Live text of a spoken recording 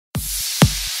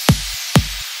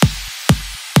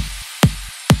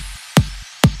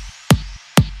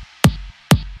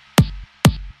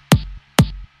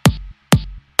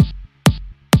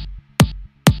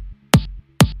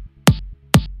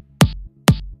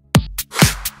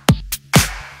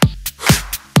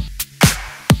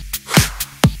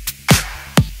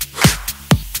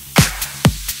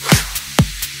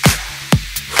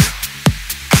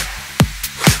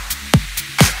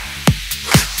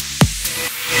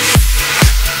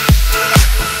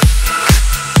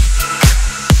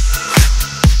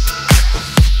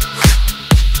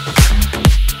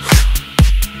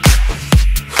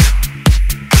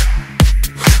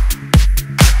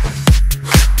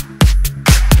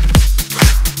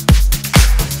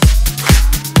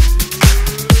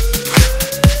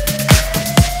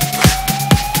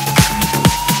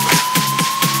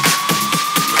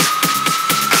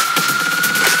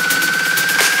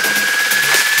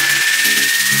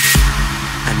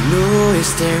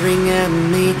You're staring at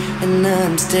me, and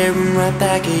I'm staring right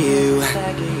back at you.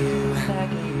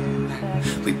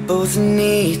 We both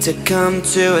need to come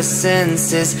to our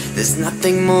senses. There's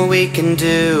nothing more we can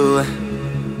do.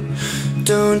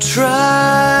 Don't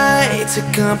try to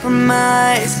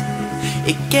compromise.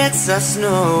 It gets us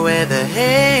nowhere. The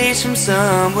hate's from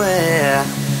somewhere.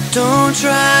 Don't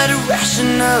try to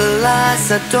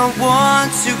rationalize. I don't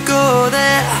want to go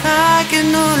there. I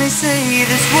can only say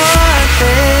this one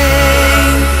thing.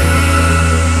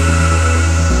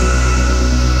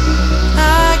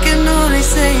 I can only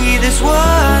say this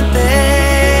one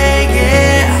thing,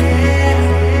 yeah.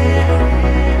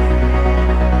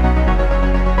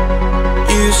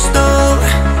 You stole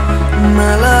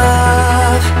my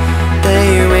love that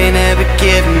you ain't ever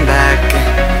given back.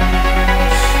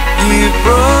 You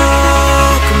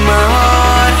broke my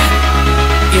heart.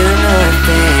 You're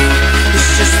nothing. It's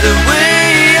just the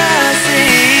way I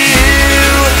see you.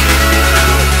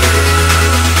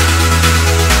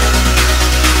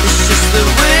 It's just the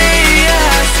way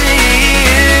I see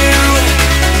you.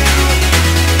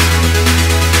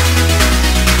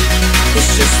 It's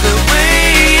just the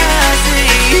way I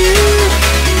see you.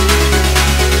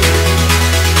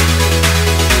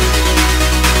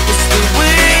 It's the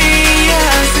way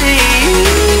I see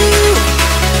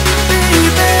you,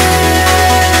 baby.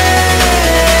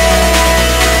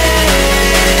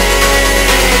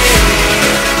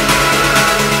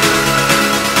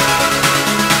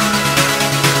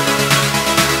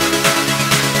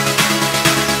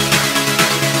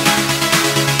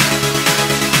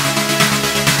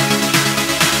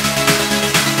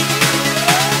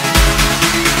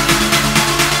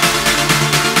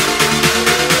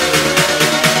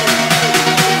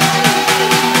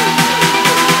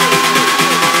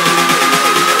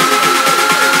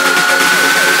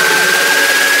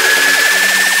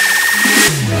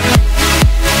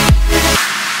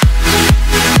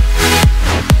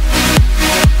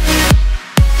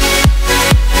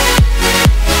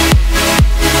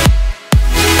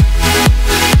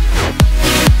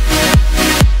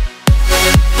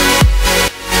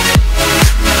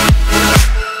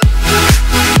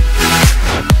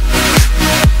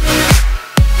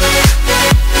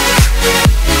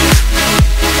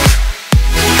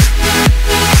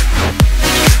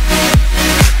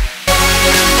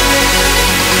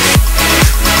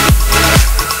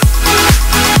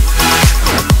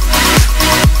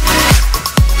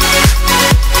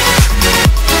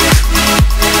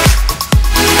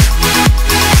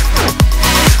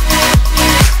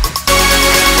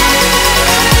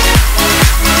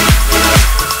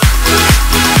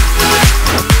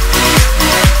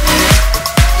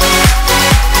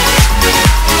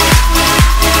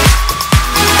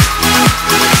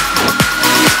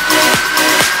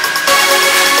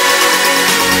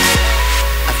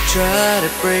 Try to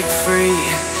break free,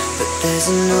 but there's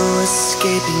no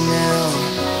escaping now.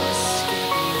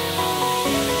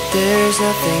 There's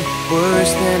nothing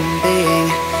worse than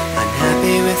being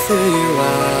unhappy with who you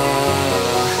are.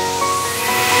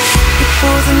 We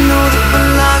both know that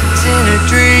we're locked in a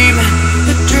dream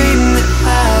that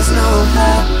has no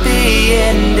happy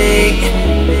ending.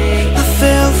 I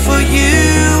fell for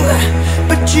you,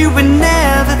 but you were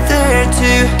never there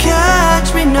to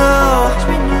catch me, no.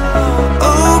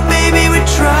 Oh baby, we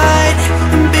tried,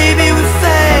 and baby we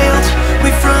failed.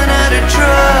 We've run out of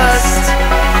trust.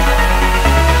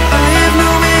 I have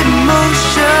no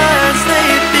emotions,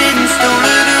 they've been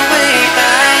stolen away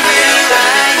by you,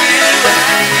 by you,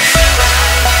 by you.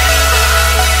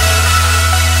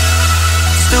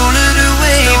 Stolen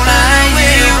away by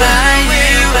you, by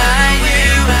you, by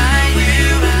you, by you,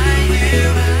 by you,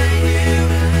 by you.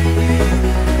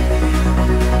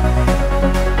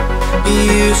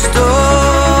 You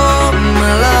stole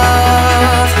my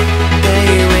love that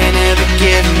you ain't ever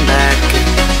given back.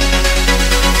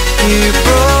 You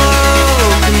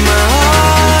broke my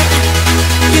heart.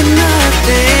 You're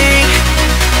nothing.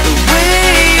 The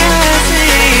way I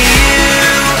see you,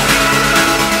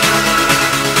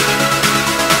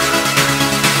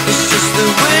 it's just the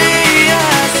way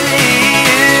I see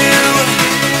you.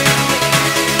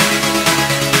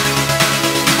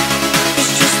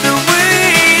 It's just the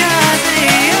way I see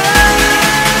you.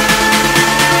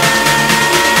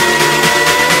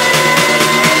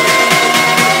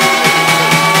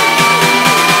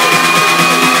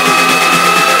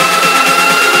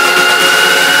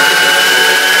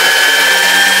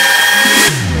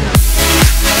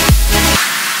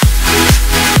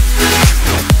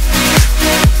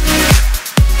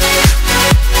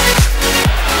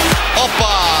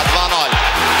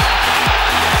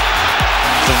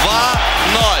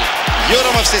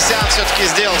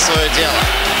 свое дело.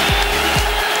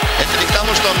 Это не к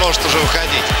тому, что он может уже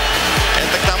уходить.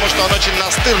 Это к тому, что он очень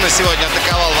настырно сегодня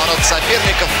атаковал ворот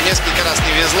соперников. Несколько раз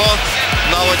не везло,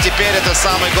 но вот теперь этот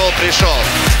самый гол пришел.